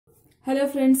Hello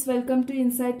friends, welcome to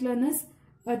Insight Learners.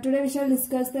 Today we shall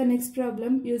discuss the next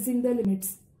problem using the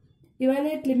limits.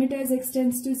 Evaluate limit as x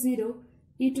tends to 0,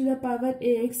 e to the power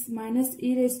ax minus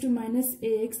e raised to minus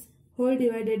ax whole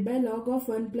divided by log of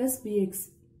 1 plus bx.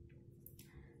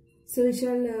 So we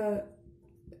shall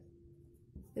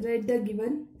write the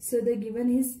given. So the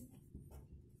given is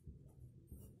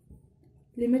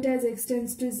limit as x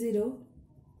tends to 0,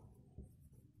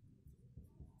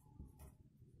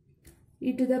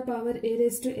 e to the power a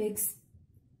raised to x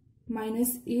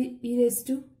minus e raised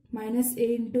to minus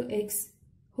a into x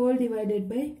whole divided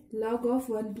by log of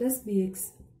 1 plus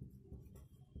bx.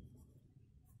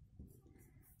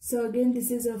 So again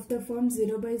this is of the form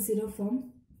 0 by 0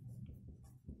 form.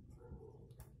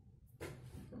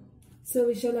 So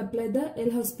we shall apply the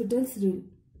L'Hospital's rule.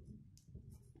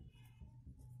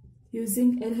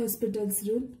 Using L'Hospital's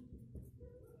rule,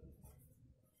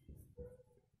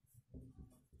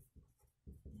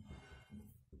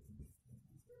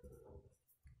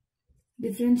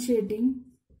 differentiating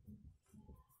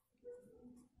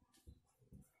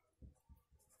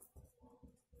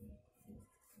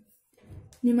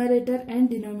numerator and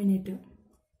denominator.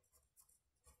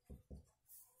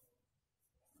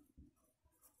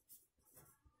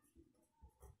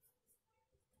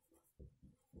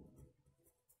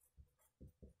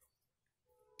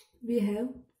 We have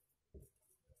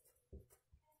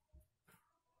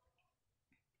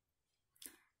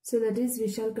so that is we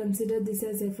shall consider this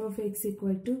as f of x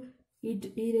equal to e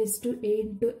raised to a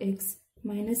into x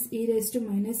minus e raised to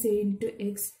minus a into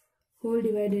x whole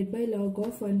divided by log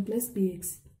of 1 plus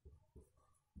bx.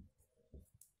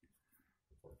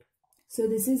 So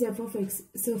this is f of x.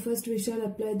 So first we shall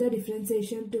apply the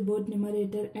differentiation to both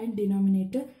numerator and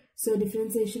denominator. So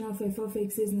differentiation of f of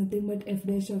x is nothing but f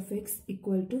dash of x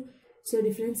equal to, so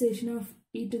differentiation of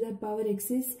e to the power x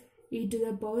is e to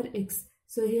the power x.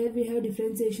 So here we have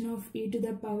differentiation of e to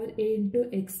the power a into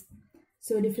x.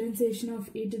 So differentiation of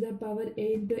e to the power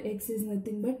a into x is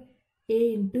nothing but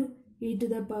a into e to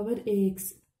the power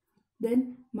ax.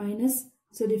 Then minus,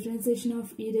 so differentiation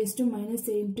of e raised to minus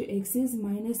a into x is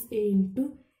minus a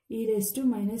into e raised to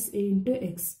minus a into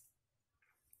x.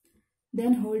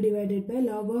 Then whole divided by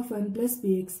log of 1 plus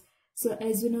bx. So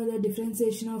as we know, the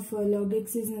differentiation of log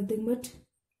x is nothing but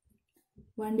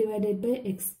 1 divided by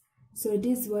x. So it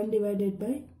is 1 divided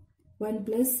by 1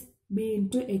 plus b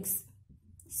into x.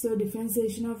 So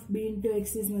differentiation of b into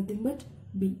x is nothing but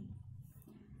b.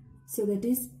 So that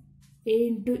is a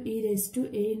into e raised to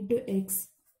a into x,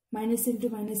 minus into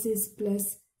minus is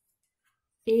plus,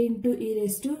 a into e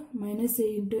raised to minus a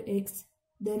into x,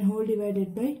 then whole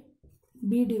divided by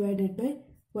b divided by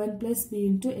 1 plus b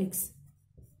into x.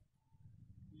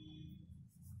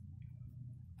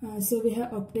 So we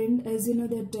have obtained, as you know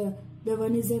that the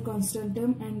 1 is a constant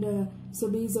term and so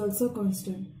b is also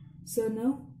constant. So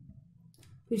now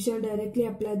we shall directly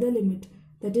apply the limit,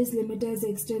 that is limit as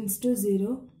x tends to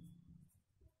 0,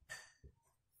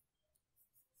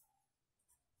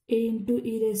 a into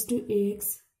e raised to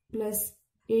ax plus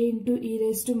a into e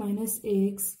raised to minus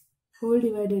ax whole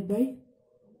divided by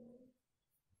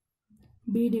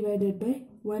b divided by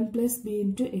 1 plus b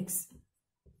into x.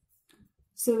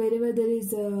 So wherever there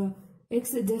is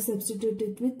x, just substitute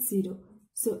it with 0.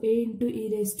 So a into e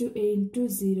raised to a into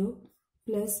 0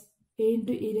 plus a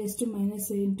into e raised to minus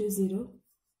a into 0,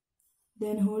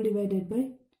 then whole divided by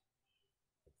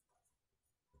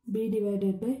b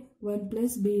divided by 1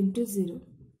 plus b into 0.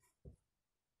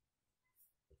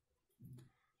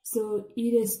 So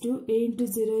e raised to a into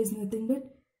 0 is nothing but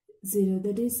 0,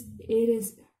 that is a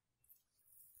raised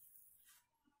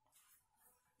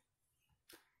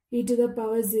e to the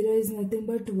power 0 is nothing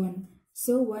but 1.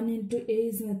 So 1 into a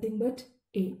is nothing but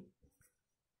a.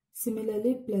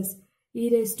 Similarly plus e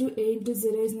raised to a into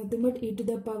 0 is nothing but e to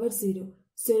the power 0.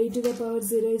 So e to the power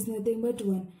 0 is nothing but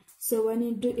 1. So 1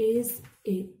 into a is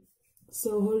a.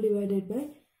 So whole divided by,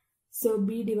 so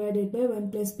b divided by 1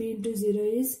 plus b into 0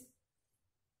 is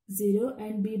 0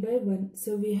 and b by 1.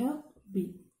 So we have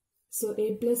b. So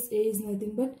a plus a is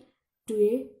nothing but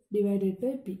 2a divided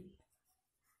by b.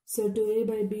 So 2a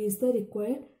by b is the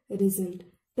required result.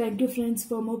 Thank you friends.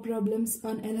 For more problems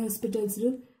on L'Hospital's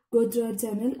rule, go through our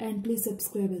channel and please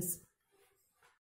subscribe us.